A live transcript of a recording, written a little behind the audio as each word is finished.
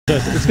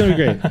It's going to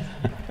be great.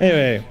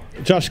 Anyway,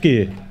 Josh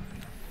Ski.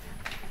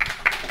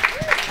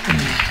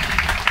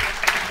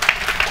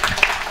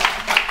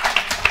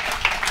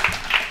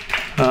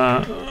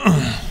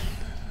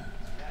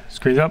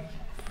 Screen's up.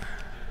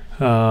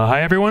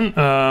 Hi, everyone.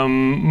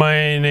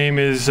 My name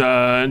is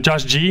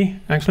Josh G,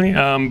 actually,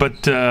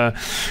 but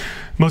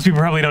most people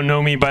probably don't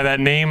know me by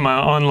that name.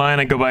 Online,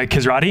 I go by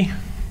Kyzrati.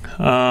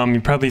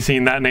 You've probably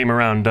seen that name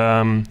around.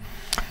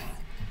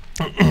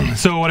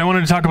 So what I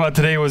wanted to talk about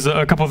today was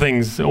a couple of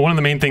things. One of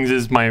the main things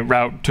is my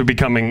route to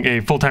becoming a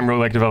full-time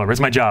roguelike developer.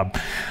 It's my job.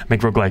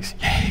 Make roguelikes.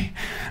 Yay.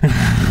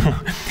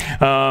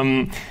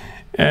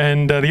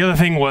 And the other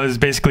thing was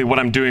basically what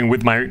I'm doing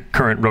with my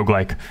current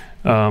roguelike.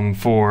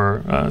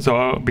 So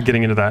I'll be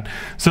getting into that.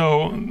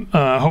 So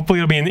hopefully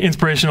it'll be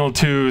inspirational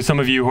to some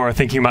of you who are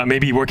thinking about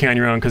maybe working on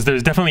your own, because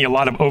there's definitely a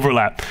lot of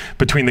overlap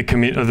between the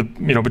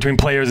between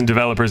players and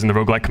developers in the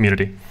roguelike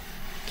community.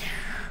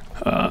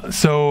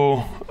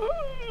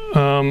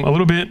 A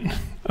little bit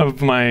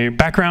of my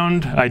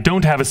background. I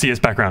don't have a CS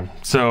background.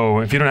 So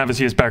if you don't have a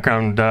CS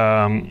background,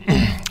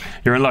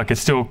 you're in luck.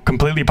 It's still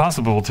completely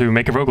possible to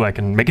make a roguelike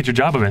and make it your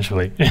job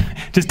eventually.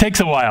 Just takes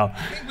a while.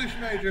 English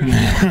major.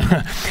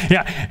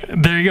 Yeah,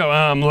 there you go.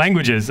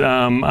 Languages.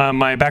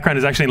 My background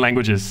is actually in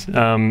languages,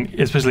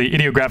 especially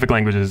ideographic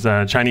languages,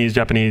 Chinese,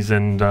 Japanese,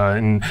 and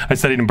I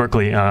studied in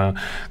Berkeley,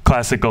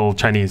 classical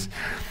Chinese.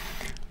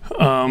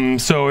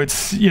 So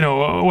it's,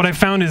 what I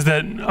found is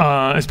that,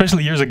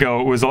 especially years ago,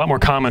 it was a lot more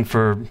common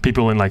for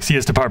people in like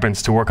CS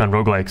departments to work on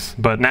roguelikes.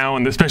 But now,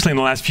 and especially in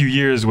the last few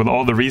years, with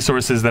all the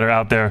resources that are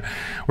out there,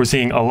 we're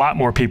seeing a lot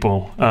more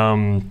people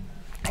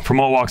from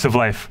all walks of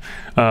life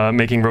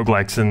making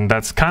roguelikes, and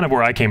that's kind of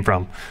where I came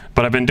from.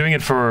 But I've been doing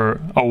it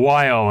for a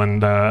while and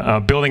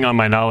building on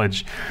my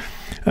knowledge.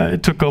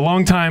 It took a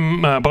long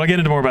time, but I'll get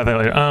into more about that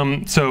later.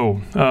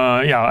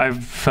 Yeah,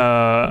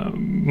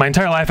 my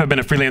entire life I've been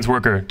a freelance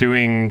worker,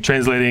 doing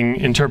translating,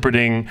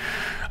 interpreting.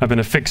 I've been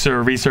a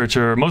fixer,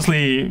 researcher,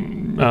 mostly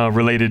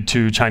related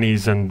to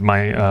Chinese and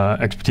my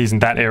expertise in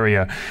that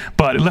area.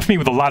 But it left me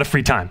with a lot of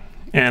free time.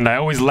 And I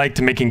always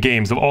liked making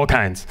games of all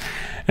kinds.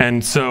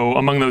 And so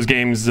among those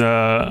games,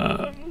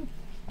 so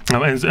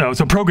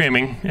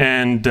programming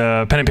and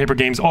pen and paper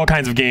games, all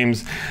kinds of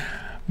games.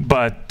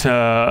 But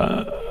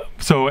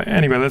so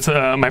anyway, that's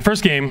my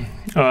first game.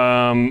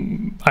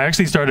 I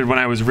actually started when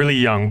I was really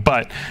young,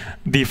 but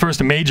the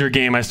first major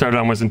game I started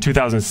on was in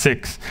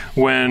 2006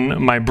 when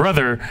my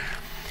brother,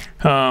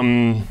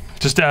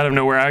 just out of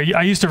nowhere,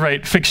 I used to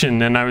write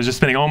fiction, and I was just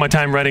spending all my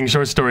time writing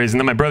short stories,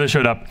 and then my brother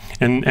showed up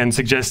and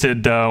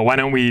suggested, why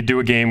don't we do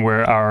a game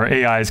where our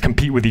AIs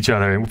compete with each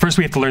other? First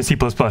we have to learn C++,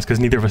 because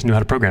neither of us knew how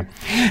to program.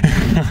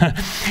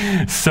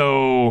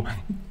 So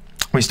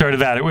we started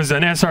that. It was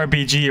an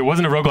SRPG. It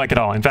wasn't a roguelike at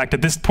all. In fact,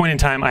 at this point in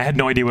time, I had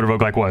no idea what a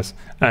roguelike was.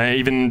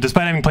 Even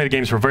despite having played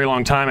games for a very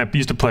long time, I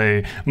used to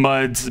play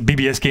MUDs,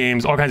 BBS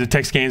games, all kinds of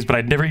text games, but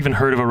I'd never even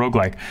heard of a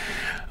roguelike.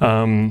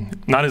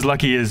 Not as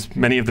lucky as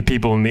many of the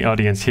people in the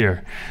audience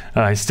here.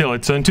 So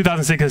in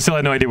 2006, I still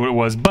had no idea what it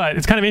was. But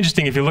it's kind of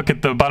interesting if you look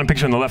at the bottom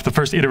picture on the left, the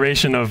first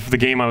iteration of the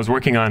game I was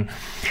working on.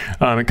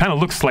 It kind of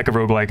looks like a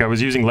roguelike. I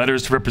was using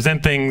letters to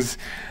represent things.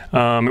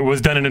 It was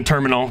done in a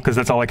terminal, because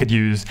that's all I could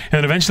use. And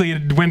then eventually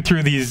it went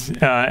through these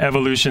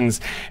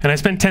evolutions. And I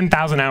spent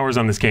 10,000 hours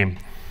on this game.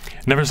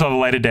 Never saw the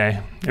light of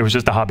day. It was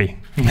just a hobby.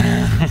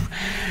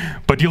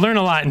 But you learn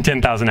a lot in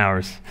 10,000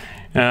 hours.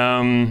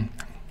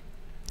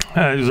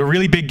 It was a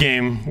really big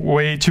game,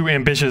 way too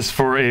ambitious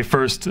for a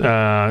first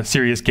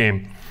serious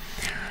game.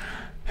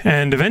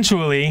 And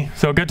eventually,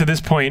 so it got to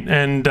this point,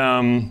 and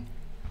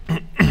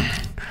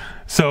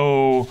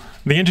so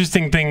the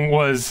interesting thing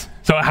was,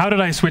 so how did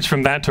I switch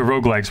from that to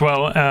roguelikes?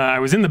 Well, I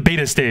was in the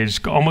beta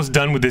stage, almost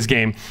done with this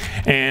game,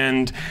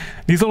 and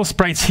these little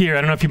sprites here,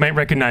 I don't know if you might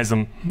recognize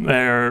them.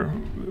 They're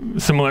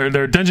similar,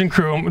 they're dungeon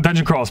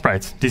crawl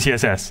sprites,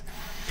 DCSS.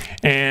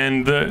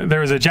 And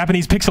there was a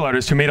Japanese pixel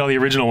artist who made all the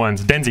original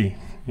ones, Denzi.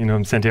 You know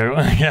him, Santiago?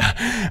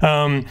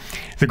 Yeah.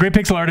 He's a great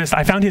pixel artist.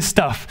 I found his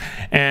stuff,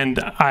 and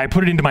I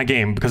put it into my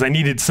game because I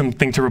needed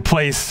something to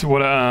replace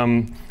what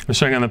I was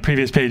showing on the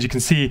previous page. You can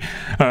see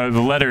the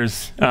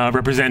letters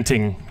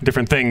representing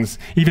different things.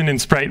 Even in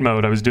sprite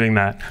mode, I was doing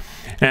that.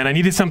 And I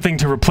needed something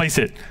to replace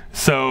it.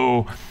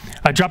 So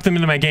I dropped them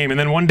into my game. And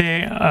then one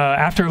day,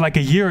 after like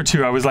a year or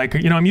two, I was like,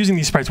 I'm using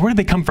these sprites. Where did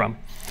they come from?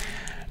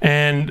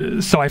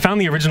 And so I found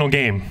the original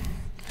game.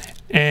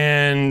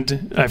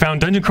 And I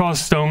found Dungeon Crawl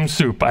Stone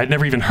Soup. I'd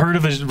never even heard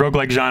of the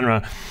roguelike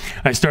genre.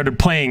 I started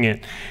playing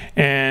it.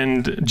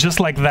 And just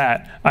like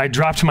that, I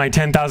dropped my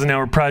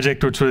 10,000-hour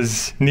project, which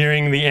was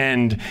nearing the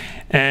end,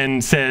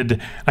 and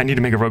said, I need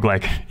to make a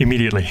roguelike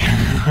immediately.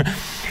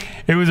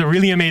 It was a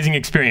really amazing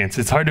experience.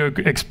 It's hard to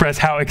express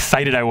how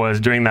excited I was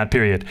during that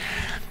period.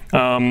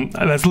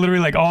 That's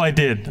literally like all I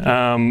did.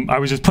 I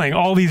was just playing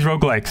all these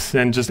roguelikes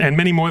and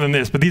many more than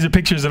this, but these are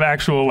pictures of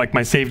actual like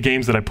my saved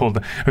games that I pulled,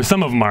 or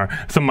some of them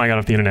I got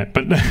off the internet,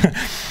 but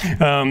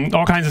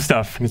all kinds of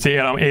stuff. You can see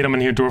Adam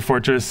in here, Dwarf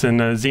Fortress, and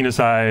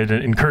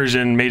Xenocide,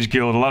 Incursion, Mage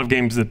Guild, a lot of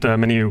games that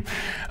many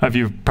of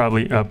you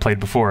probably played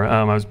before.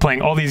 I was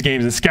playing all these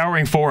games and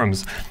scouring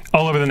forums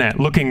all over the net,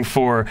 looking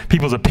for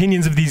people's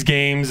opinions of these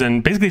games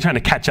and basically trying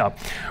to catch up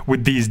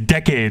with these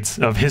decades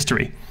of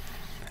history.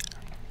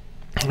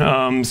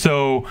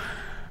 So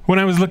when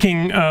I was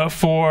looking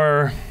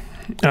for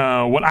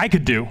what I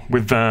could do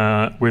with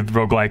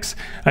roguelikes,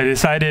 I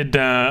decided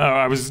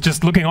I was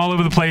just looking all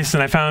over the place,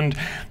 and I found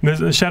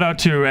a shout out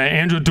to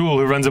Andrew Dool,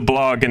 who runs a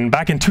blog, and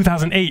back in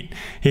 2008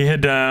 he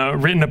had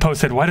written a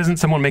post that said, why doesn't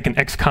someone make an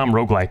XCOM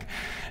roguelike?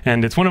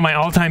 And it's one of my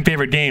all-time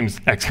favorite games,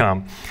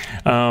 XCOM,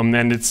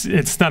 and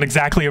it's not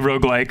exactly a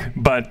roguelike,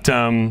 but you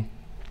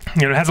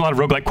know, it has a lot of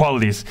roguelike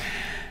qualities.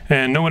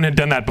 And no one had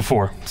done that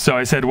before. So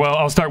I said, well,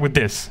 I'll start with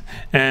this.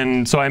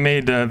 And so I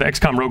made the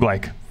XCOM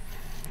roguelike.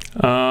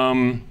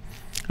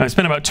 I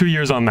spent about 2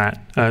 years on that.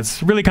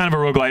 It's really kind of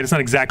a roguelike. It's not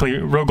exactly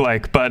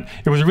roguelike, but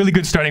it was a really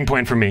good starting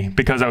point for me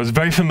because I was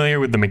very familiar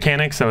with the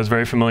mechanics. I was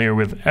very familiar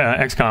with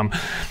XCOM.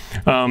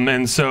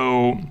 And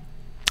so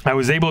I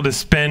was able to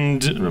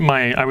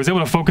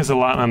focus a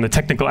lot on the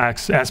technical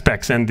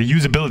aspects and the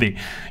usability.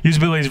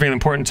 Usability is really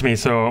important to me,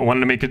 so I wanted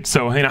to make it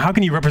so, you know, how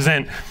can you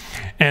represent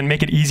and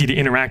make it easy to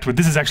interact with?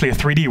 This is actually a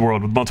 3D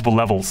world with multiple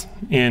levels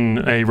in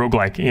a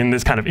roguelike, in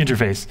this kind of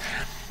interface.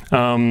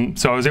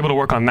 So I was able to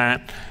work on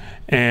that,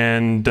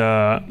 and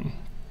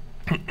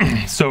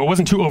so it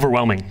wasn't too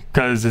overwhelming,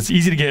 because it's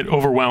easy to get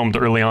overwhelmed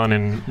early on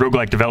in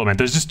roguelike development.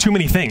 There's just too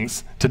many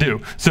things to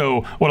do.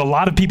 So what a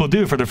lot of people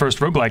do for their first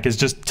roguelike is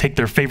just take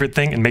their favorite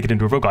thing and make it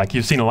into a roguelike.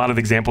 You've seen a lot of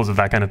examples of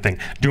that kind of thing.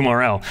 Doom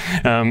RL.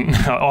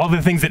 All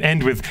the things that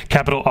end with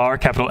capital R,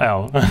 capital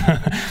L.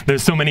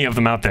 There's so many of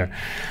them out there.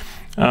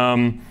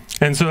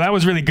 And so that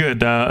was really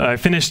good. I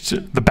finished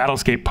the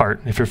battlescape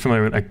part, if you're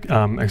familiar with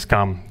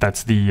XCOM.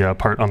 That's the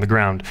part on the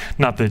ground,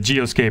 not the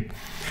geoscape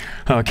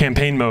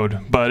campaign mode.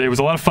 But it was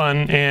a lot of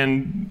fun,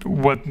 and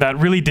what that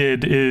really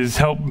did is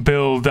help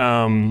build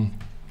a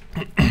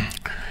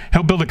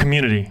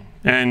community.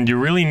 And you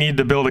really need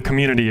to build a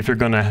community if you're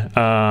going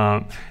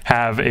to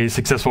have a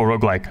successful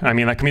roguelike. I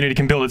mean, that community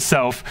can build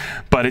itself,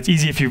 but it's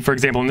easy if you, for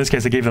example, in this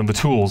case, I gave them the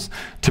tools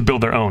to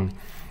build their own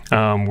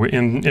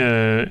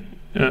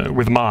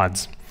with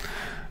mods.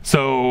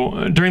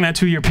 So during that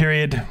 2-year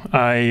period,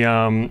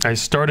 I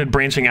started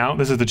branching out.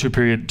 This is the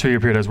two-year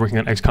period I was working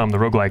on XCOM, the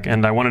roguelike,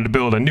 and I wanted to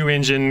build a new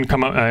engine,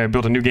 I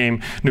built a new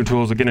game, new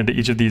tools. We'll get into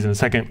each of these in a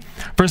second.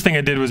 First thing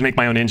I did was make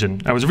my own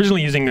engine. I was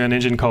originally using an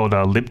engine called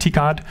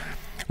libtcod,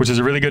 which is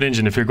a really good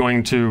engine if you're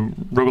going to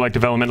roguelike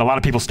development. A lot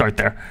of people start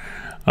there.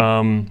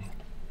 And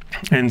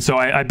so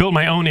I built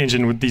my own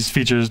engine with these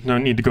features. No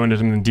need to go into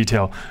them in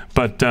detail,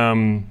 but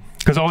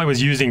because all I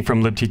was using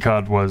from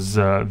libtcod was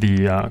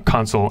the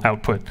console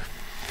output.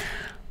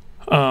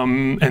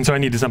 And so I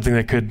needed something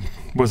that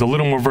was a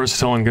little more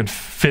versatile and could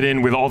fit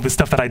in with all the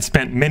stuff that I'd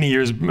spent many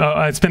years.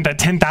 I'd spent that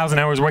 10,000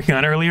 hours working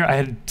on earlier. I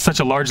had such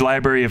a large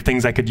library of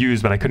things I could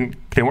use, but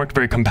they weren't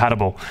very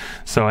compatible.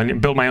 So I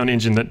built my own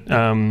engine that.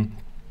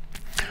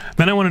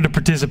 Then I wanted to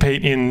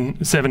participate in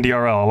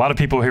 7DRL. A lot of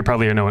people here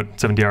probably know what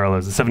 7DRL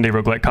is. A 7-day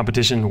roguelike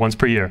competition once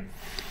per year.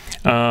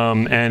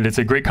 And it's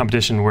a great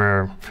competition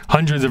where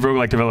hundreds of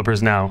roguelike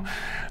developers now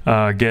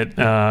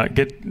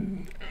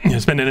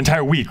spend an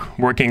entire week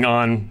working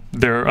on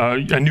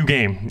a new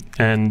game.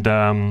 And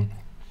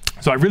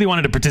so I really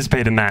wanted to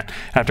participate in that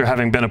after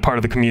having been a part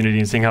of the community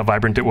and seeing how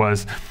vibrant it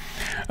was.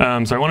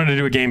 So I wanted to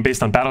do a game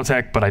based on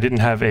Battletech, but I didn't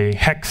have a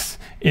hex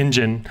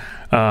engine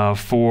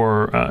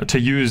to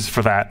use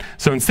for that.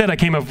 So instead I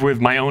came up with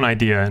my own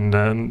idea, and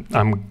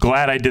I'm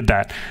glad I did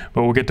that,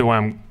 but we'll get to why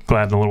I'm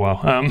glad in a little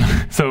while.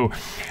 So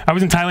I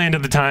was in Thailand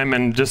at the time,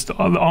 and just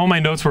all my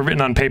notes were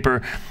written on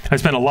paper. I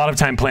spent a lot of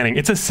time planning.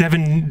 It's a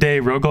 7-day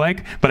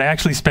roguelike, but I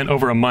actually spent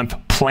over a month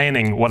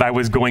planning what I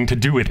was going to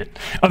do with it.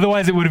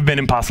 Otherwise it would have been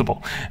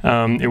impossible.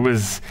 It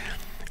was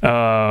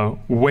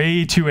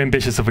way too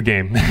ambitious of a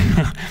game.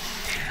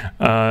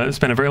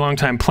 Spent a very long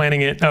time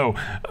planning it.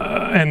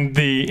 And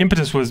the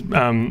impetus was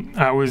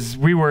I was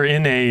with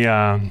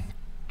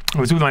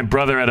my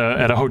brother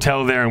at a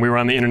hotel there, and we were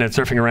on the internet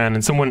surfing around,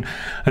 and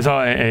I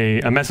saw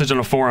a message on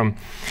a forum.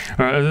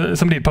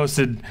 Somebody had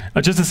posted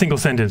just a single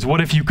sentence: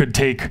 what if you could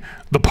take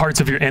the parts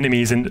of your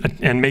enemies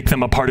and make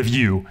them a part of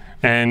you,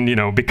 and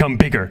become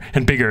bigger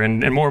and bigger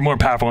and more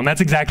powerful? And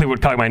that's exactly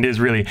what Cogmind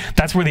is, really.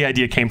 That's where the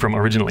idea came from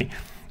originally.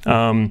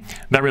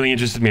 That really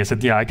interested me. I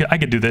said, yeah, I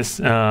could do this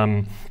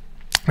in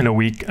a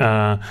week.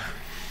 That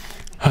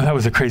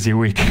was a crazy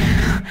week.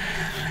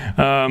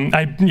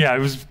 I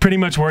was pretty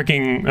much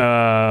working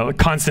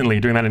constantly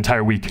during that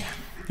entire week.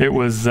 It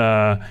was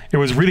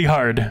really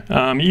hard.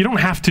 You don't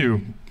have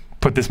to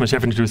put this much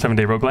effort into a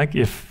 7-day roguelike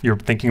if you're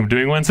thinking of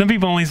doing one. Some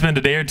people only spend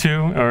a day or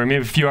two, or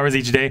maybe a few hours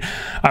each day.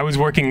 I was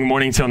working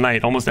morning till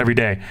night almost every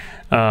day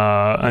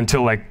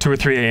until like 2 or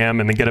 3 a.m.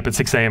 and then get up at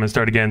 6 a.m. and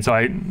start again. So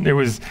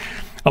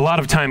a lot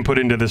of time put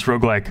into this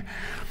roguelike.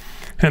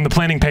 And the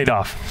planning paid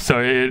off. So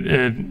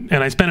and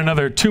I spent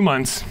another 2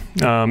 months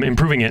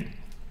improving it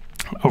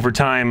over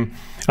time,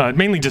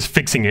 mainly just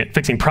fixing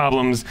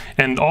problems.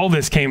 And all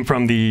this came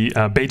from the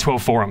Bay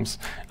 12 forums.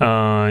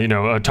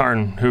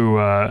 Tarn, who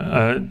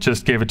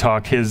just gave a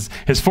talk, his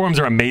forums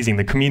are amazing.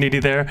 The community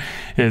there,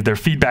 their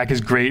feedback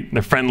is great.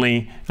 They're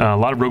friendly. A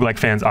lot of roguelike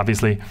fans,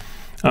 obviously.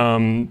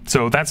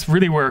 So that's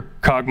really where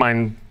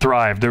Cogmind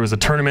thrived. There was a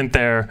tournament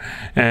there.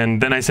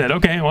 And then I said,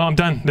 OK, well, I'm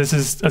done. This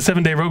is a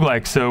 7-day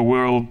roguelike, so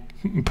we'll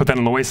put that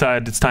on the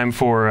wayside. It's time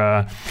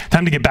to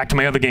get back to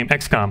my other game,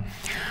 XCOM.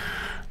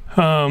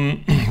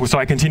 So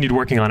I continued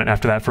working on it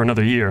after that for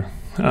another year.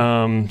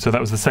 So that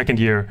was the second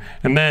year.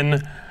 And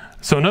then,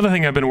 so another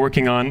thing I've been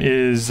working on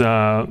is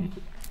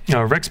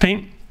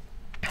REXPaint.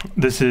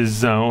 This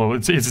is,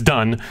 it's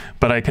done,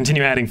 but I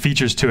continue adding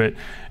features to it.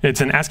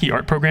 It's an ASCII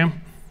art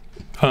program,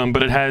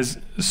 but it has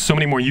so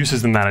many more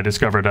uses than that, I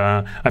discovered.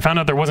 I found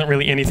out there wasn't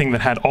really anything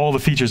that had all the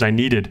features I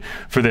needed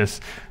for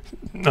this.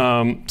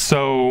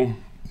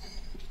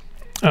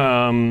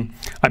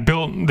 I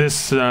built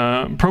this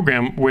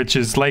program, which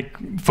is like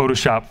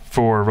Photoshop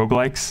for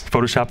roguelikes,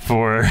 Photoshop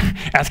for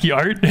ASCII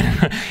art.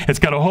 It's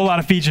got a whole lot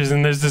of features,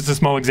 and there's just a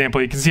small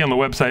example. You can see on the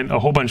website a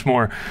whole bunch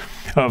more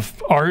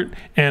of art,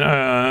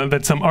 and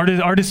that some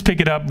artists pick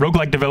it up.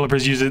 Roguelike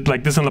developers use it.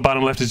 Like this on the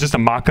bottom left is just a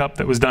mock-up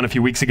that was done a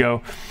few weeks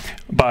ago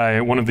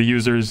by one of the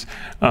users.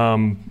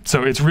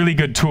 So it's a really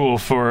good tool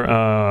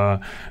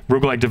for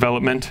roguelike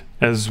development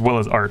as well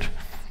as art.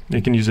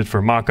 You can use it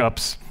for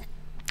mock-ups,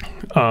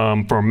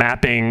 for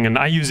mapping, and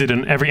I use it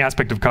in every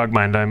aspect of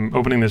Cogmind. I'm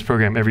opening this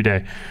program every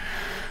day.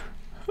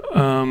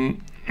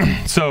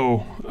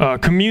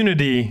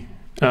 Community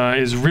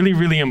is really,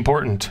 really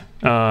important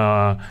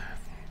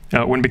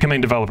when becoming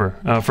a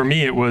developer. For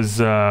me, it was,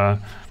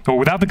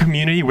 without the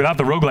community, without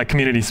the roguelike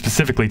community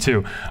specifically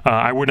too,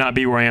 I would not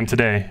be where I am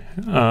today.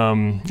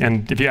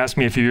 And if you asked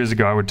me a few years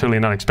ago, I would totally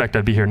not expect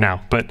I'd be here now.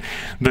 But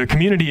the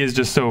community is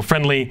just so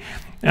friendly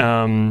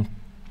and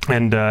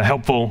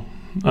helpful.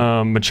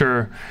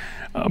 Mature,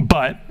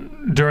 but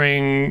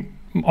during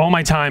all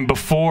my time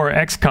before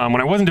XCOM,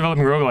 when I wasn't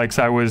developing roguelikes,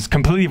 I was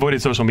completely avoided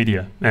social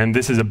media, and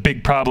this is a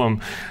big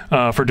problem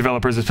for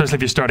developers, especially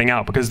if you're starting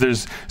out, because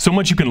there's so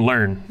much you can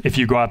learn if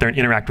you go out there and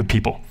interact with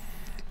people,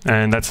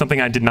 and that's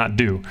something I did not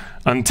do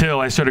until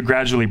I started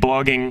gradually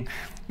blogging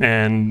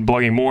and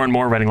blogging more and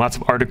more, writing lots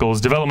of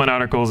articles, development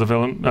articles,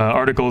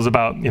 articles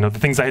about the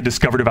things I had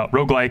discovered about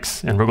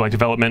roguelikes and roguelike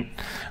development.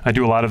 I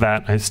do a lot of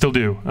that. I still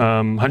do.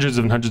 Hundreds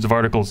and hundreds of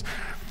articles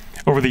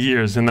over the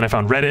years. And then I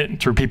found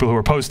Reddit through people who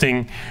were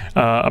posting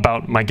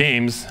about my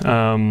games.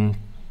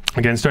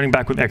 Again, starting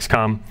back with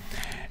XCOM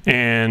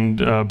and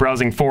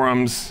browsing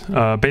forums.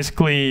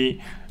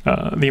 Basically,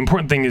 the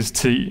important thing is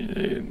to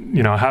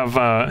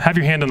have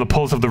your hand on the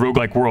pulse of the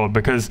roguelike world,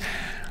 because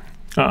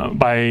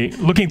by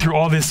looking through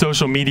all this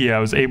social media, I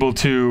was able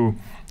to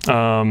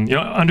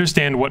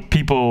understand what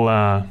people,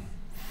 what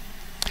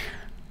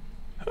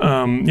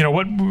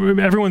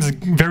everyone's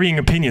varying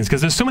opinions, because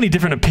there's so many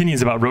different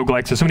opinions about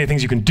roguelikes. There's so many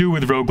things you can do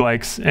with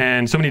roguelikes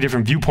and so many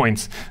different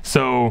viewpoints.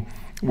 So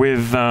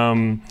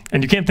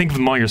and you can't think of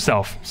them all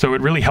yourself. So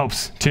it really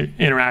helps to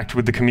interact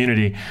with the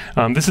community.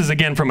 This is,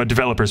 again, from a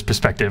developer's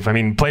perspective. I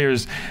mean,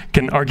 players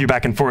can argue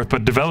back and forth,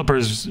 but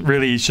developers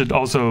really should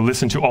also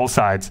listen to all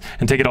sides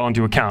and take it all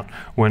into account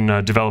when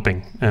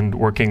developing and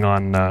working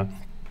on a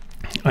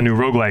new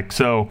roguelike.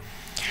 So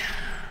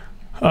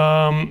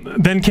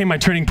then came my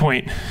turning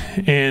point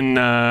in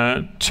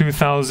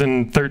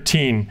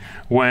 2013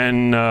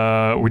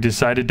 when we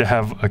decided to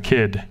have a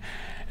kid.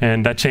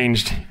 And that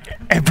changed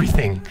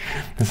everything.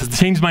 This has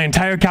changed my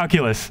entire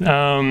calculus.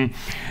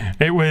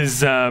 It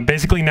was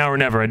basically now or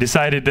never. I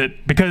decided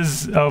that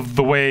because of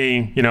the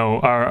way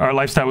our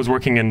lifestyle was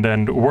working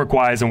and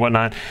work-wise and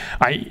whatnot,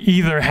 I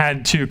either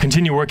had to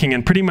continue working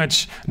and pretty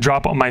much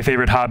drop my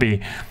favorite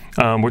hobby,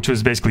 which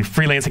was basically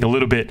freelancing a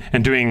little bit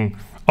and doing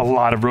a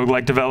lot of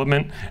roguelike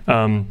development.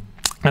 I'd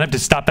have to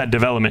stop that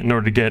development in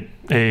order to get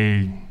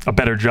a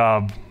better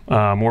job,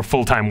 more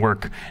full-time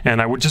work,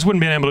 and I just wouldn't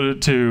be able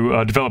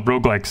to develop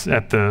roguelikes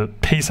at the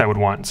pace I would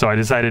want. So I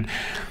decided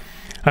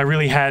I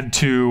really had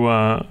to,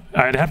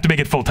 I'd have to make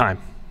it full-time.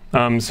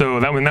 So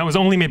that was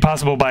only made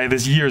possible by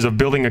this years of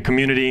building a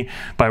community,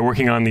 by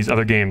working on these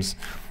other games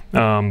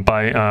in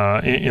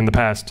the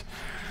past.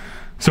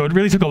 So it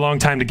really took a long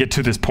time to get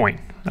to this point.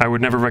 I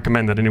would never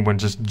recommend that anyone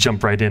just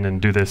jump right in and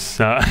do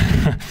this.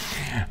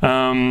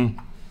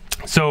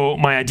 So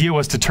my idea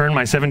was to turn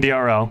my 7-day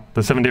RL, the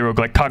 7-day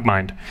roguelike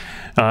Cogmind,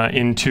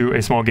 into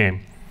a small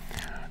game.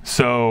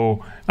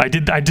 So I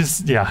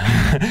decided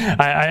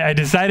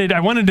I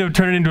wanted to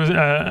turn it into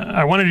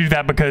I wanted to do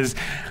that because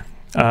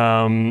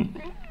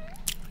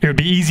it would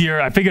be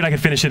easier. I figured I could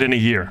finish it in a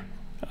year.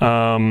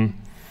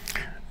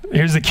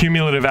 Here's the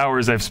cumulative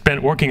hours I've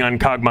spent working on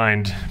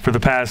Cogmind for the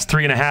past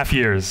 3.5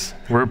 years.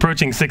 We're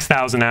approaching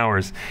 6,000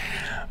 hours.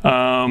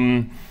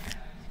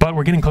 But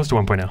we're getting close to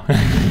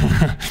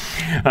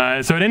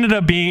 1.0. So it ended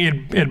up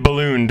being, it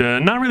ballooned.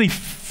 Not really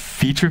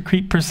feature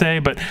creep per se,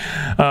 but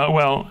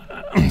well,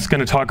 is going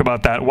to talk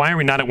about that. Why are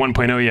we not at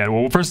 1.0 yet?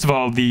 Well, first of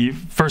all, the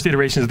first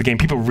iterations of the game,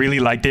 people really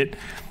liked it,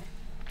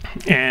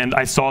 and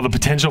I saw the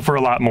potential for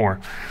a lot more.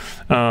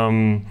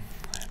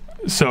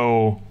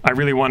 So I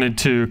really wanted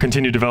to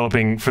continue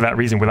developing for that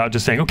reason without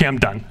just saying, okay, I'm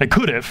done. I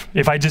could have.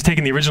 If I just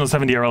taken the original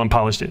 7DRL and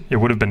polished it, it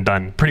would have been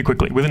done pretty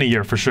quickly, within a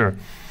year for sure.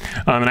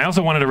 And I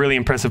also wanted a really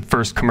impressive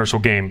first commercial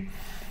game.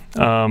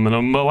 And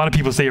a lot of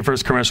people say your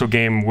first commercial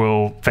game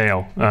will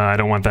fail. I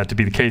don't want that to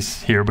be the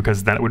case here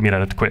because that would mean I'd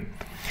have to quit.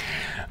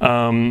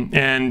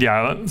 And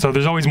yeah, so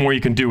there's always more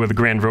you can do with a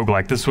grand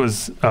roguelike. This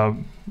was,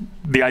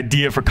 the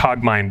idea for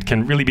Cogmind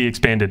can really be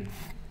expanded.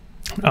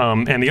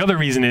 And the other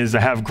reason is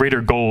I have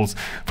greater goals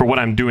for what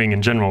I'm doing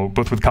in general,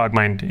 both with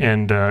Cogmind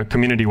and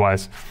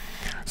community-wise.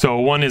 So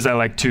one is I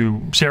like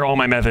to share all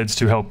my methods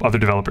to help other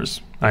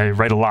developers. I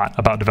write a lot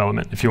about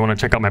development. If you want to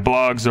check out my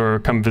blogs or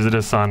come visit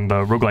us on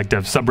the Roguelike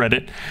Dev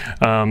subreddit,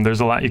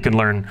 there's a lot you can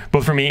learn,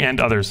 both from me and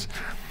others.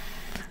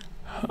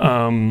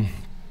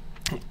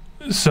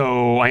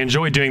 So I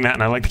enjoy doing that,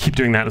 and I like to keep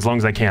doing that as long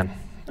as I can.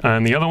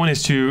 And the other one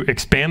is to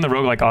expand the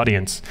roguelike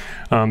audience.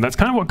 That's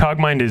kind of what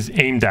Cogmind is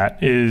aimed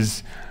at.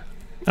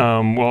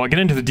 Well, I'll get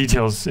into the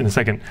details in a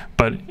second,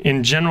 but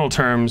in general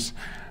terms,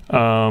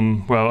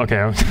 well,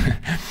 okay.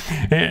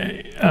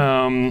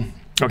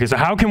 Okay, so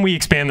how can we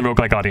expand the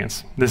roguelike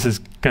audience? This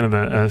is kind of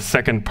the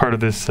second part of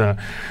this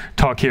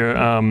talk here.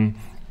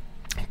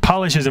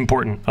 Polish is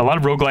important. A lot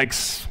of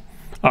roguelikes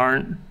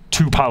aren't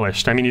too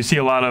polished. I mean, you see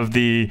a lot of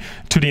the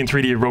 2D and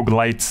 3D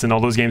roguelites and all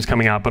those games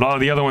coming out, but all of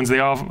the other ones, they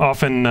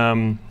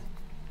often,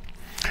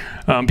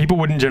 people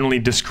wouldn't generally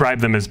describe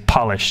them as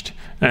polished.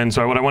 And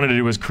so what I wanted to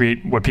do was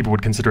create what people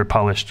would consider a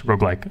polished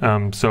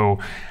roguelike. So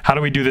how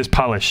do we do this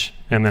polish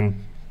and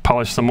then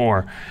polish some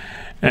more?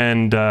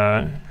 And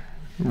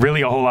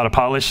really a whole lot of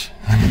polish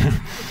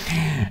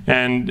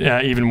and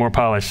even more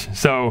polish.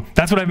 So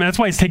that's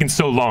why it's taken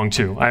so long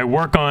too. I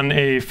work on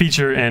a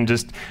feature and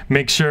just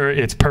make sure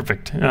it's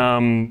perfect.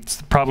 It's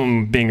the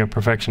problem being a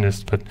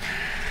perfectionist, but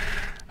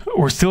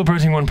we're still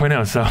approaching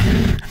 1.0. So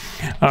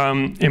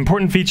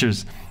important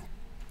features.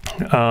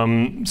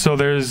 So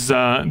there's these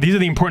are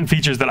the important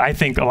features that I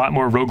think a lot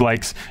more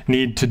roguelikes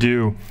need to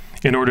do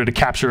in order to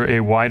capture a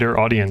wider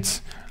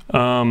audience.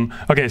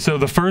 Okay, so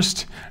the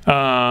first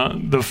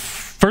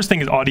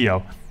thing is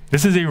audio.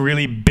 This is a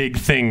really big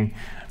thing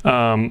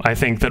I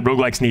think that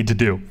roguelikes need to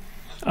do.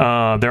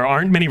 There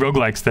aren't many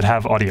roguelikes that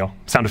have audio,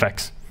 sound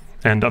effects,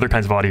 and other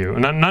kinds of audio.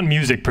 Not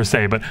music per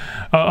se, but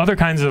other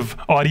kinds of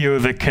audio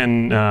that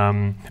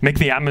can make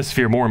the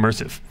atmosphere more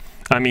immersive.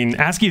 I mean,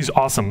 ASCII is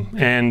awesome,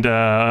 and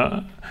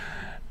the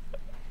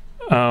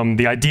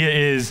idea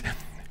is,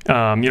 you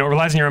know, it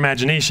relies on your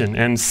imagination,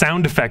 and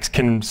sound effects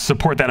can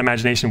support that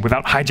imagination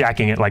without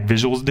hijacking it like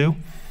visuals do.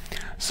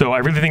 So I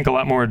really think a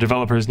lot more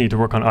developers need to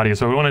work on audio.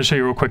 So I wanted to show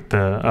you real quick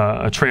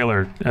a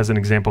trailer as an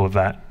example of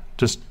that.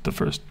 Just the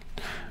first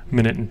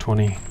minute and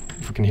 20,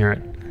 if we can hear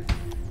it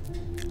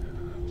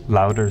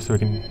louder so we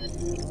can.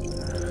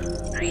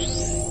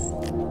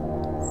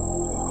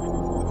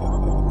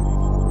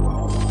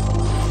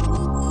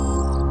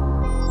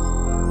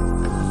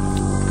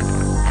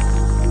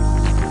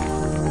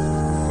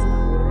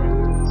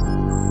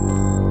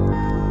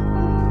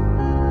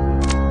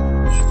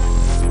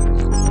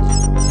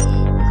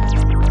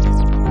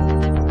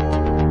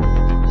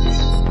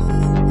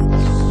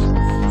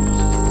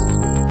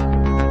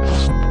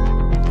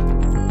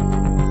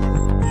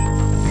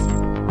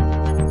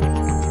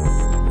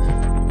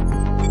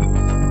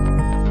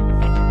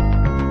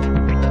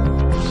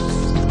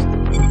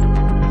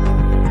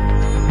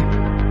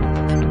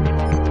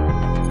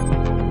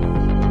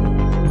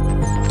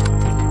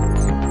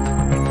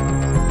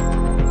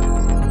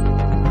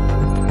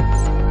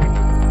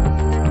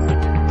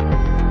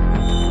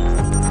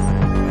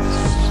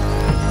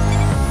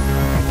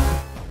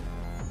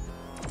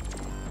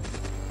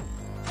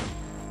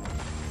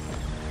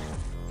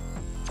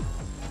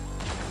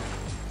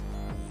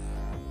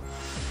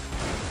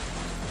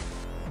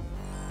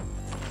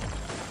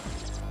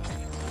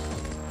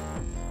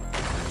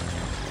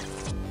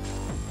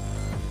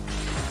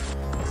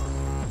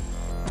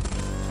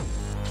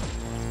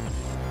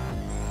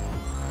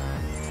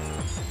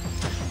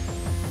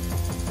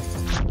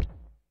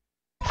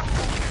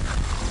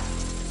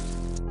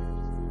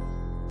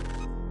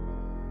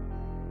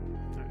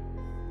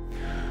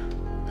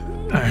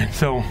 All right,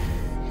 so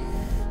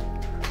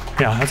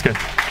yeah, that's good.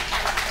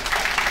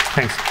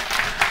 Thanks.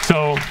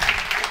 So,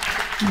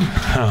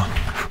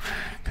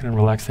 kind of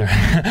relax there.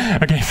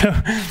 Okay, so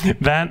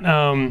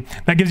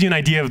that gives you an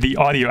idea of the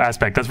audio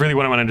aspect. That's really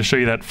what I wanted to show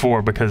you that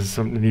for, because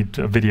I need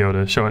a video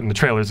to show it, and the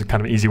trailer is kind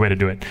of an easy way to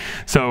do it.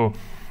 So,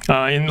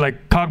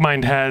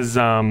 Cogmind has,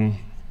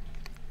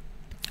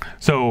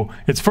 so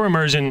it's for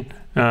immersion.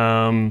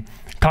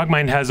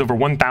 Cogmind has over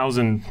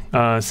 1,000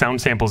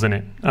 sound samples in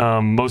it.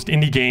 Most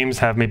indie games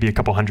have maybe a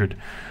couple hundred.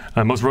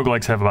 Most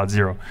roguelikes have about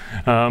 0.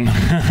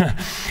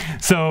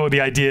 So the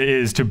idea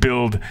is to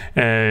build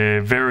a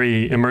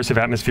very immersive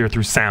atmosphere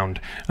through sound.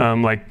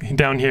 Like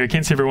down here, I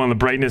can't see everyone the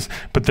brightness,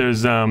 but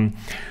there's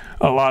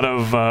a lot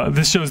of,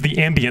 this shows the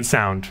ambient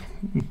sound.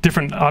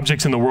 Different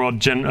objects in the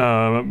world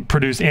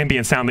produce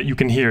ambient sound that you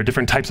can hear,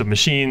 different types of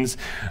machines.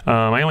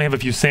 I only have a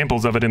few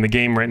samples of it in the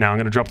game right now. I'm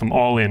going to drop them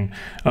all in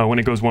when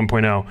it goes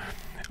 1.0.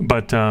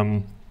 But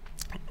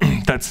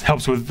that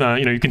helps with,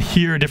 you can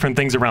hear different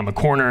things around the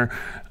corner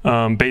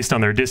based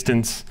on their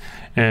distance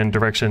and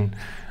direction.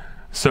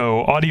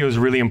 So audio is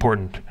really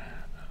important.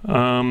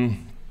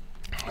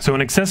 So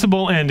an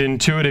accessible and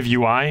intuitive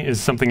UI is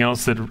something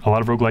else that a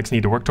lot of roguelikes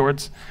need to work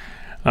towards.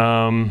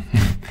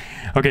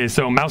 Okay,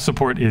 so mouse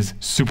support is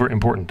super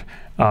important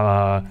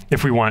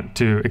if we want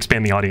to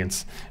expand the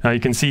audience. You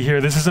can see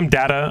here, this is some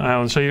data.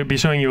 I'll be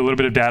showing you a little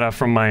bit of data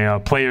from my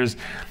players.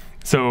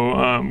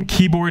 So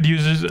keyboard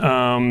users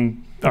are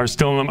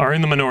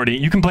in the minority.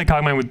 You can play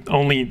Cogmind with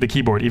only the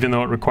keyboard, even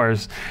though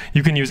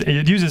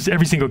it uses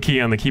every single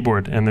key on the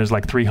keyboard, and there's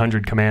like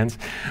 300 commands.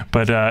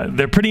 But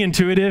they're pretty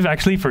intuitive,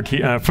 actually, for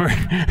pure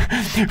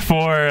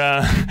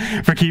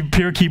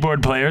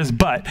keyboard players.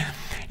 But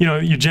you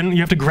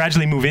have to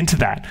gradually move into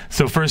that.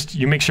 So first,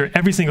 you make sure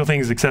every single thing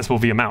is accessible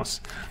via mouse.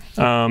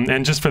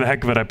 And just for the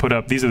heck of it, I put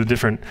up, these are the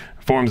different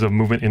forms of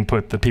movement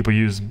input that people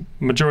use.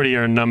 Majority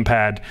are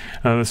numpad.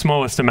 The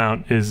smallest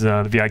amount is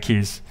the VI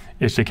keys,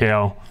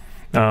 HJKL.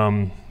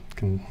 You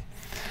can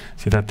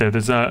see that there.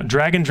 There's a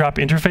drag and drop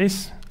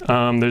interface.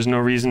 There's no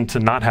reason to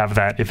not have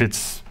that if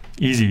it's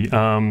easy.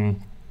 I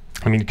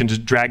mean, you can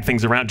just drag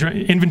things around.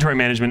 Inventory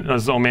management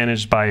is all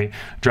managed by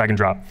drag and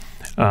drop.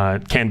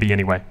 It can be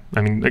anyway.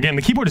 I mean, again,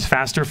 the keyboard is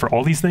faster for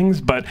all these things,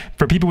 but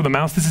for people with a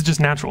mouse, this is just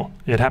natural.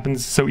 It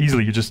happens so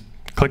easily. You just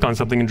click on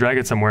something and drag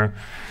it somewhere,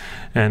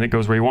 and it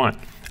goes where you want.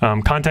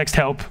 Context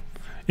help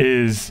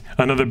is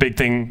another big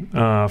thing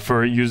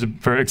for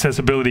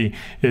accessibility.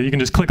 You can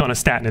just click on a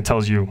stat and it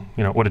tells you,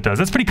 what it does.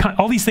 That's pretty.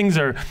 All these things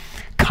are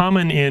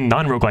common in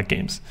non-roguelike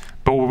games.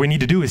 But what we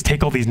need to do is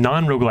take all these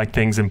non-roguelike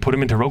things and put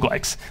them into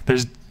roguelikes.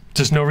 There's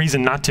just no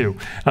reason not to,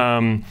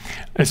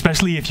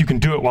 especially if you can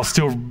do it while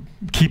still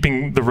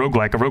keeping the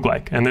roguelike a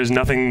roguelike. And there's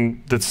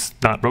nothing that's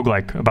not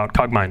roguelike about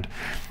Cogmind.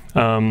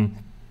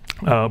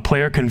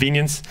 Player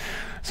convenience,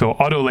 so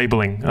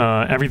auto-labeling.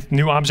 Every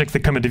new object that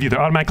come into view, they're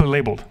automatically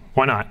labeled.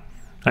 Why not?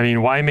 I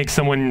mean, why make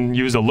someone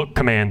use a look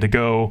command to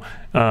go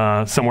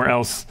somewhere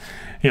else,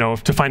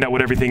 to find out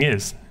what everything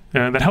is?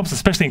 That helps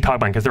especially in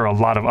Cogmind because there are a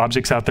lot of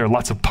objects out there,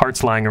 lots of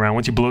parts lying around.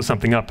 Once you blow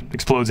something up, it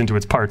explodes into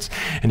its parts,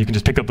 and you can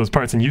just pick up those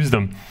parts and use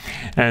them.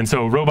 And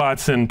so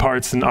robots and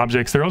parts and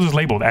objects, they're all just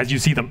labeled as you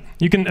see them.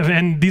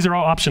 And these are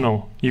all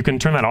optional. You can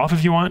turn that off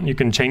if you want. You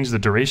can change the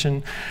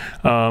duration.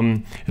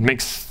 It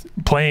makes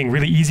playing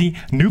really easy.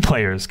 New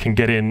players can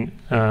get into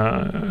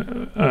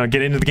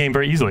the game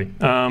very easily.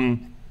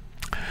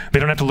 They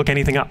don't have to look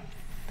anything up.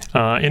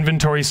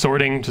 Inventory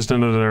sorting, just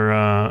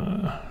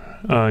another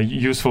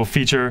useful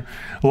feature.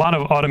 A lot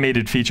of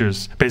automated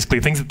features,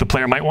 basically things that the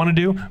player might want to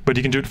do, but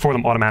you can do it for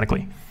them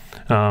automatically.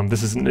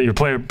 This is your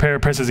player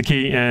presses a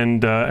key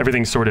and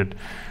everything's sorted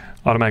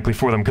automatically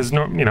for them because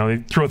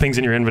they throw things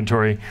in your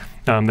inventory.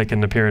 They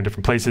can appear in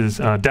different places.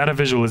 Data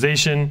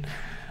visualization.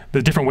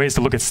 There's different ways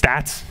to look at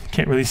stats.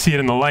 Can't really see it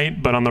in the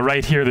light, but on the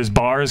right here, there's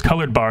bars,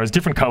 colored bars,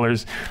 different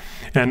colors.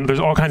 And there's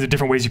all kinds of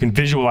different ways you can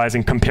visualize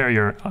and compare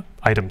your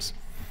items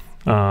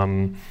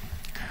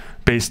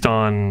based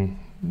on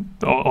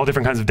all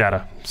different kinds of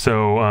data.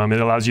 So it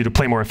allows you to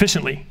play more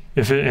efficiently,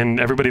 and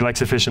everybody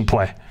likes efficient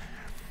play.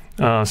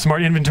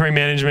 Smart inventory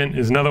management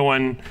is another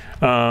one.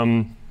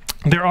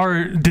 There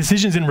are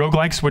decisions in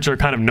roguelikes which are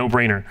kind of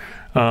no-brainer.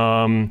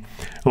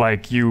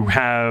 Like you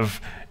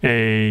have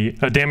a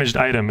damaged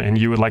item and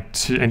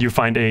you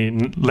find a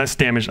less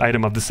damaged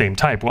item of the same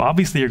type. Well,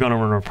 obviously you're going to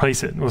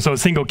replace it. Well, so a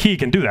single key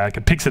can do that.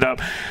 It picks it up,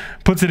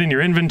 puts it in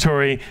your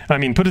inventory. I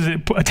mean,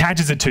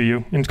 attaches it to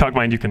you. In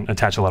Cogmind, you can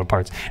attach a lot of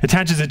parts.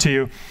 Attaches it to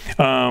you.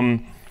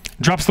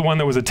 Drops the one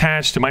that was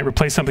attached. It might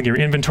replace something in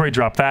your inventory,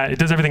 drop that. It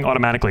does everything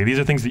automatically. These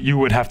are things that you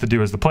would have to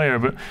do as the player,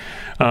 but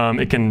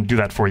it can do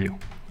that for you.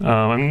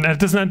 And that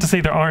does not to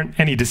say there aren't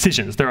any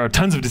decisions. There are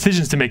tons of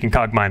decisions to make in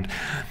Cogmind.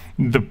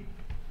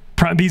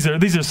 These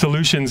are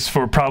solutions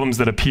for problems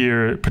that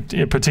appear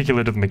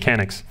particular to the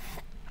mechanics.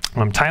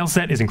 Tile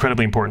set is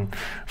incredibly important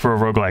for a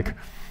roguelike.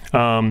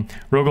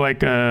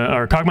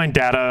 Or Cogmind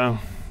data.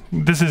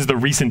 This is the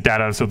recent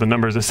data, so the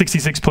numbers are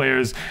 66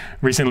 players.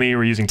 Recently,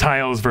 we're using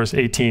tiles versus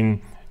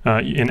 18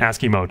 in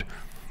ASCII mode.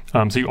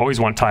 So you always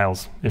want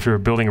tiles if you're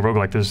building a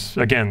roguelike. There's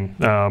again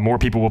more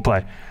people will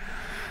play.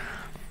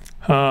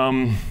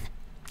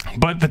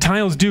 But the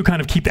tiles do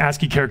kind of keep the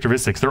ASCII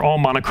characteristics. They're all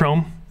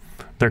monochrome.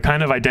 They're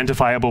kind of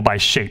identifiable by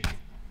shape.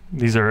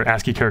 These are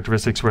ASCII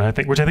characteristics,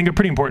 which I think are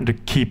pretty important to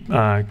keep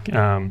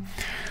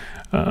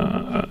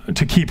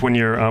when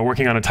you're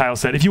working on a tile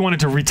set. If you wanted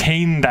to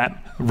retain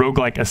that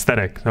roguelike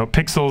aesthetic, so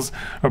Pixels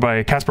are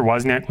by Kasper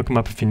Wozniak. Look him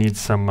up if you need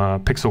some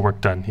pixel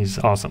work done. He's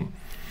awesome.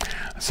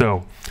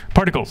 So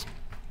particles.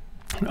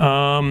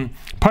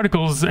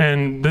 Particles,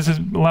 and this is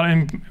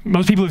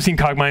most people who've seen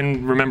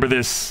Cogmind remember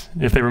this,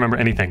 if they remember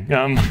anything,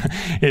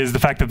 is the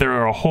fact that there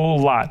are a whole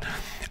lot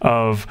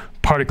of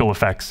particle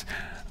effects.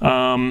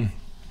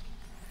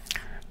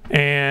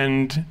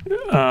 and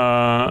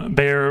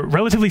they're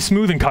relatively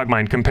smooth in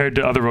Cogmind compared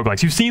to other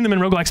roguelikes. You've seen them in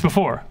roguelikes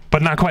before,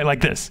 but not quite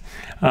like this.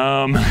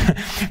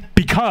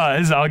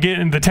 Because I'll get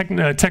into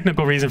the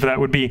technical reason for that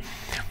would be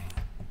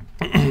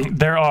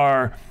there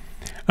are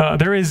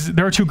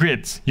two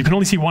grids. You can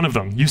only see one of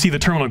them. You see the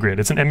terminal grid.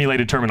 It's an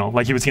emulated terminal,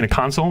 like you would see in a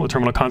console, a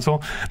terminal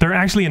console. There's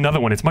actually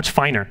another one. It's much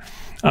finer,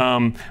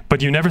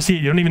 but you never see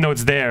it. You don't even know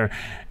it's there.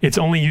 It's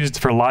only used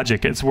for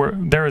logic. It's where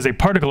there is a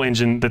particle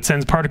engine that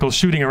sends particles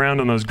shooting around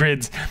on those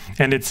grids,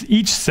 and it's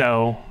each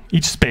cell,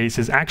 each space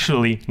is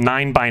actually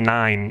 9 by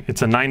 9.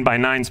 It's a 9 by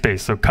 9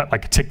 space, so cut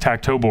like a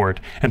tic-tac-toe board.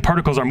 And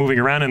particles are moving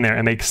around in there,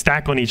 and they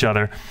stack on each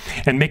other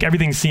and make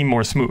everything seem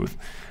more smooth.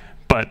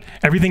 But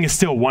everything is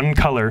still one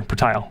color per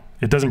tile.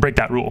 It doesn't break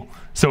that rule.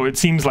 So it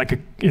seems like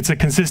it's a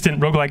consistent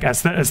roguelike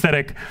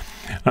aesthetic,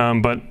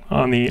 but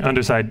on the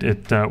underside,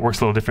 it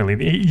works a little differently.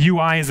 The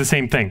UI is the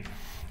same thing.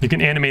 You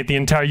can animate the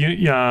entire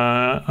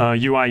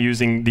UI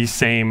using the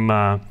same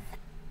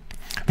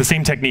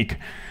technique,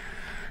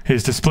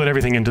 is to split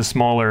everything into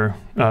smaller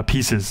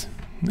pieces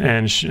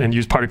and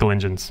use particle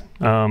engines.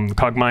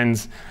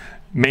 Cogmind's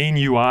main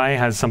UI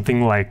has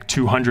something like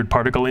 200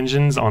 particle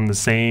engines on the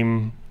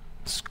same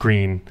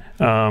screen,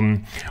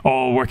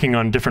 all working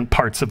on different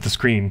parts of the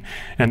screen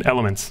and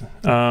elements.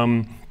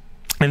 And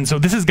so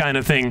this is kind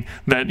of thing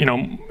that, you know,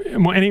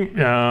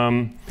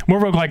 more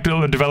roguelike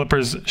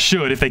developers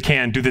should, if they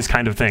can, do this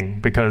kind of thing,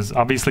 because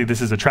obviously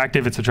this is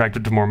attractive. It's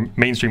attractive to more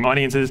mainstream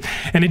audiences,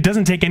 and it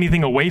doesn't take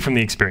anything away from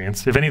the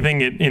experience. If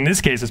anything, in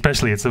this case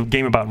especially, it's a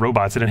game about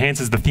robots. It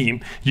enhances the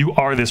theme. You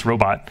are this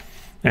robot,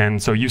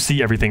 and so you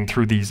see everything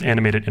through these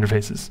animated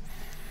interfaces.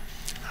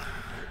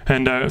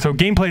 And so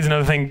gameplay is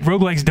another thing.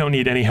 Roguelikes don't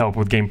need any help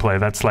with gameplay.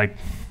 That's like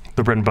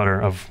the bread and butter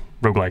of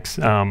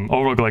roguelikes.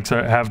 All roguelikes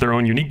have their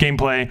own unique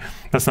gameplay.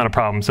 That's not a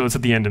problem. So it's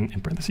at the end in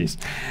parentheses.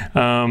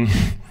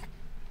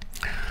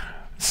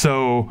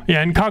 So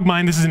yeah, in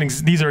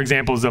Cogmind, these are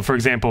examples of, for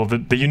example,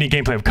 the unique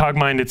gameplay of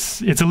Cogmind.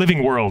 It's a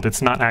living world.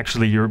 It's not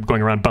actually you're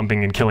going around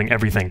bumping and killing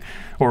everything,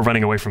 or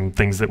running away from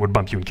things that would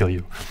bump you and kill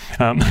you.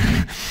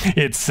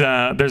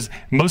 There's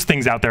most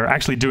things out there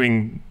actually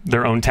doing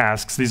their own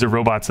tasks. These are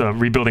robots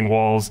rebuilding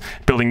walls,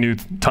 building new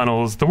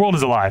tunnels. The world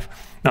is alive.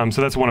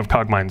 So that's one of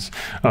Cogmind's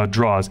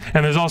draws.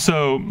 And there's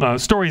also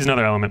story is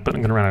another element, but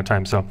I'm going to run out of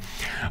time. So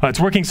it's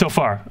working so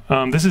far.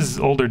 This is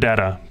older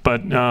data,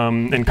 but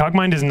and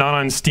Cogmind is not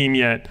on Steam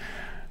yet.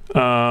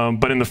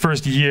 But in the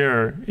first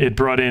year, it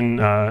brought in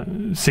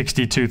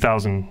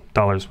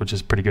 $62,000, which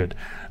is pretty good.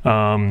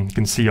 You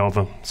can see all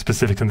the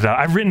specifics in the data.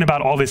 I've written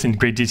about all this in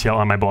great detail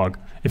on my blog.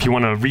 If you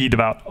want to read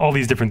about all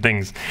these different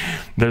things,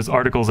 there's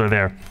articles are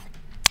there.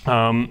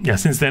 Yeah,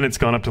 since then it's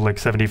gone up to like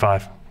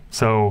 75.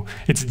 So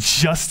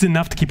it's just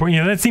enough to keep working.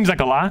 You know, that seems like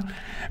a lot,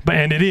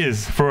 and it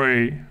is for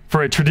a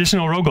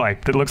traditional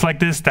roguelike that looks like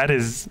this. That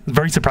is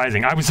very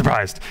surprising. I was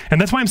surprised,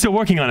 and that's why I'm still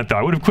working on it. Though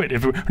I would have quit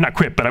if not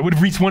quit, but I would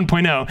have reached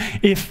 1.0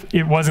 if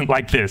it wasn't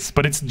like this.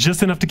 But it's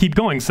just enough to keep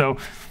going. So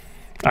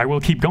I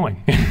will keep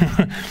going.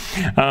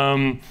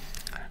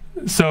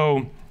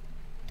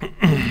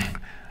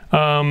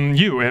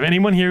 If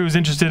anyone here who's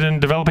interested in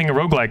developing a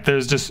roguelike,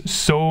 there's just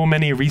so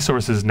many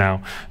resources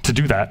now to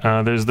do that.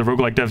 There's the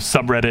Roguelike Dev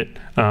subreddit,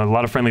 a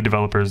lot of friendly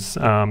developers.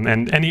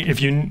 And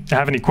if you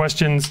have any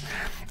questions,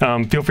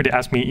 feel free to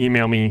ask me,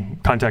 email me,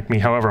 contact me.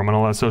 However, I'm on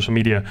a lot of social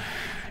media.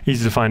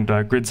 Easy to find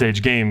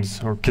GridSage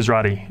Games or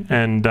Kyzrati.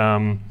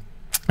 And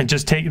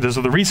just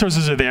so the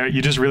resources are there.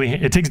 You just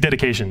it takes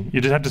dedication.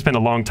 You just have to spend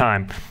a long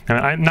time.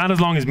 Not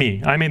as long as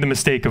me. I made the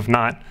mistake of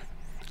not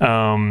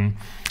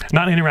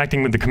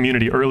interacting with the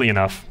community early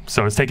enough,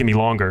 so it's taken me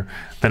longer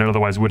than it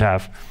otherwise would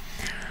have.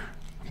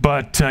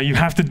 But you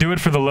have to do it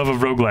for the love of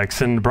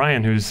roguelikes. And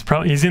Brian,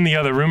 he's in the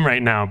other room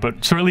right now,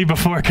 but shortly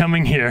before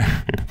coming here,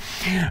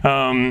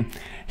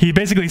 he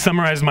basically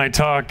summarized my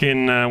talk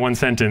in one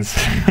sentence.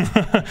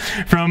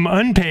 From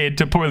unpaid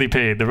to poorly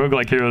paid, the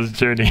roguelike hero's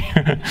journey.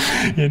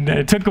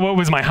 It took what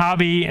was my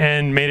hobby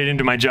and made it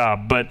into my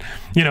job. But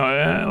you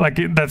know,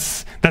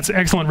 that's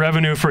excellent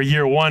revenue for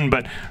year one.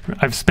 But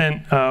I've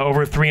spent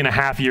over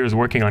 3.5 years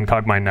working on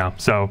Cogmind now,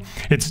 so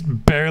it's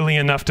barely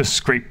enough to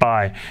scrape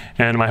by.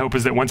 And my hope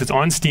is that once it's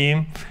on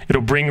Steam,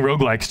 it'll bring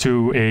roguelikes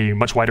to a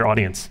much wider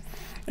audience.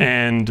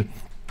 And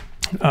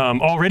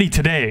already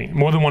today,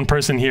 more than one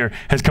person here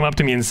has come up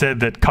to me and said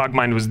that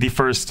Cogmind was the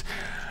first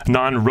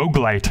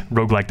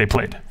non-roguelite they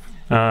played.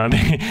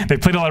 They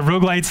played a lot of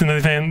roguelites, and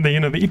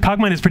the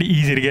Cogmind is pretty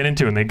easy to get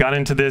into, and they got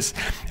into this,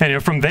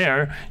 and from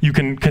there you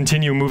can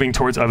continue moving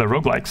towards other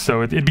roguelikes.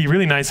 So it'd be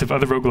really nice if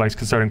other roguelikes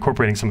could start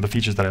incorporating some of the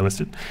features that I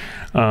listed.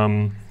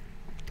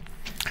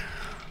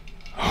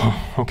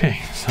 Okay,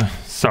 so,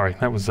 sorry,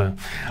 that was a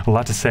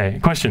lot to say.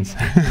 Questions?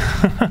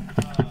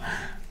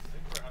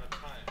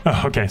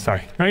 Oh, okay,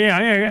 sorry. Oh,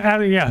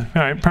 yeah.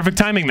 All right, perfect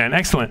timing then.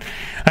 Excellent.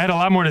 I had a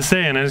lot more to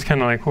say, and I just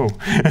kind of like, whoa.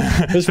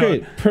 That's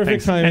great.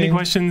 Perfect timing. Any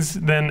questions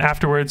then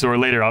afterwards or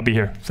later? I'll be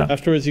here. So,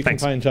 afterwards, you can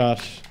find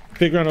Josh.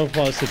 Big round of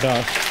applause to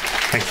Josh.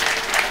 Thanks.